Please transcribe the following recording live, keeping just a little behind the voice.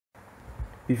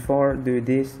Before do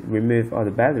this, remove all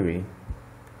the battery.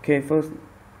 Okay, first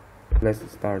let's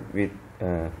start with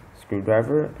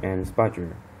screwdriver and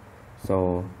spudger.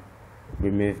 So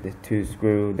remove the 2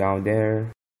 screws down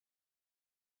there.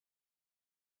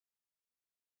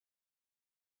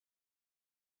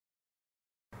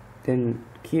 Then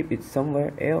keep it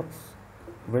somewhere else,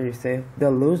 very safe.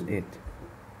 Don't lose it.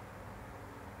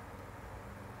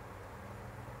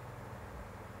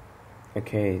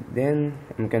 Okay, then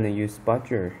I'm gonna use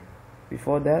Spudger.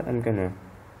 Before that, I'm gonna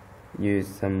use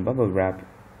some bubble wrap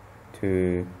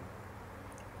to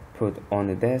put on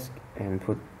the desk and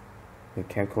put the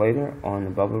calculator on the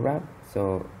bubble wrap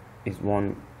so it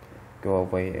won't go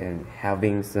away and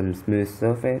having some smooth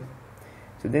surface.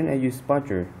 So then I use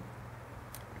Spudger.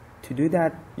 To do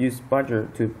that, use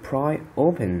Spudger to pry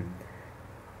open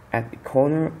at the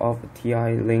corner of the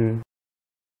TI link.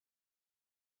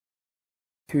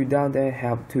 To down there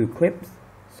have 2 clips,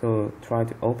 so try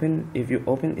to open. If you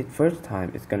open it first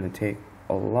time, it's gonna take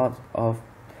a lot of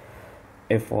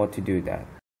effort to do that.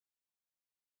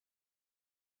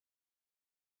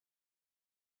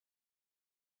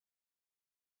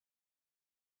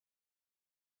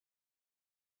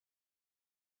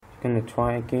 You're gonna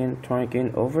try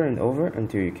again over and over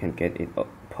until you can get it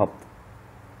popped.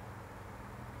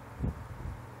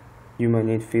 You might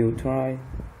need few try,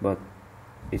 but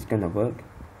it's gonna work.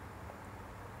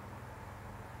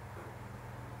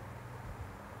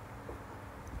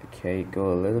 Okay,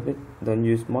 go a little bit, don't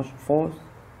use much force,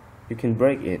 you can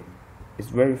break it, it's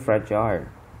very fragile.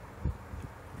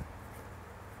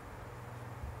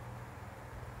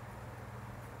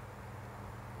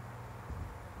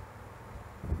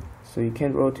 So you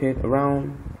can rotate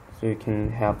around, so you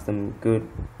can have some good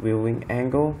viewing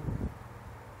angle.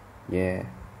 Yeah,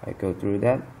 I go through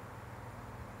that.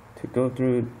 To go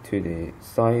through to the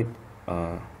side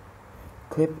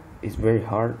clip is very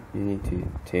hard, you need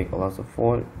to take a lot of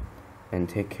force and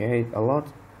take care of it a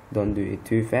lot. Don't do it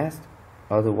too fast,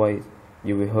 otherwise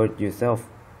you will hurt yourself.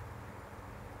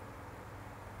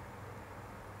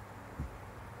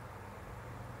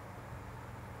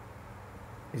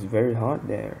 It's very hard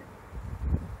there.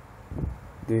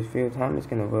 Do it a few times, it's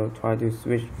gonna work. Try to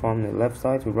switch from the left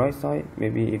side to right side.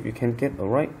 Maybe if you can get the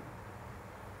right,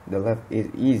 the left is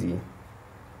easy.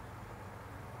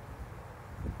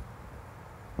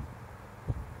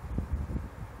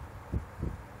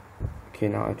 Okay,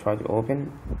 now I try to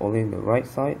open only the right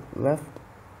side, left.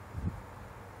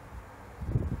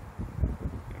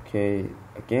 Okay,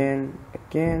 again,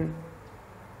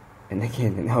 and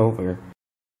again and over.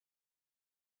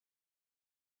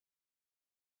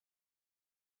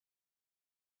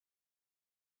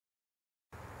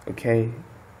 Okay,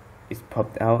 it's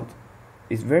popped out.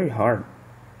 It's very hard.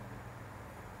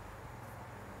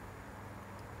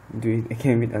 Do it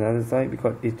again with another side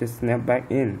because it just snapped back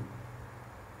in.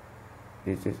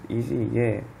 It's just easy,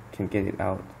 yeah, can get it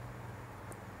out.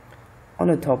 On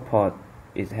the top part,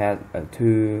 it has a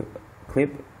 2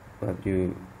 clip, but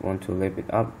you want to lift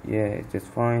it up, yeah, it's just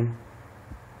fine.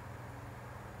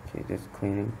 Okay, just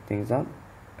cleaning things up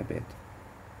a bit.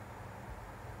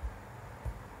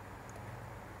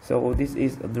 So this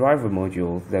is a driver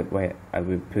module that way I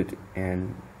will put,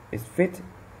 and it's fit,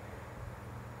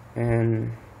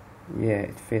 and yeah,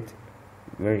 it fit,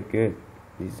 very good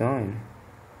design.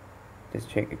 Let's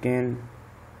check again.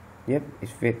 Yep,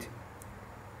 it's fit.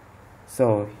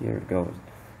 So here it goes.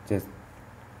 Just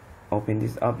open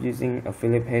this up using a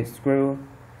Phillips head screw.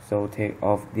 So take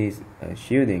off this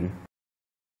shielding.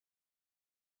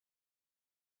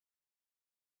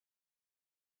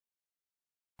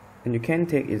 And you can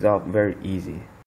take it off very easy.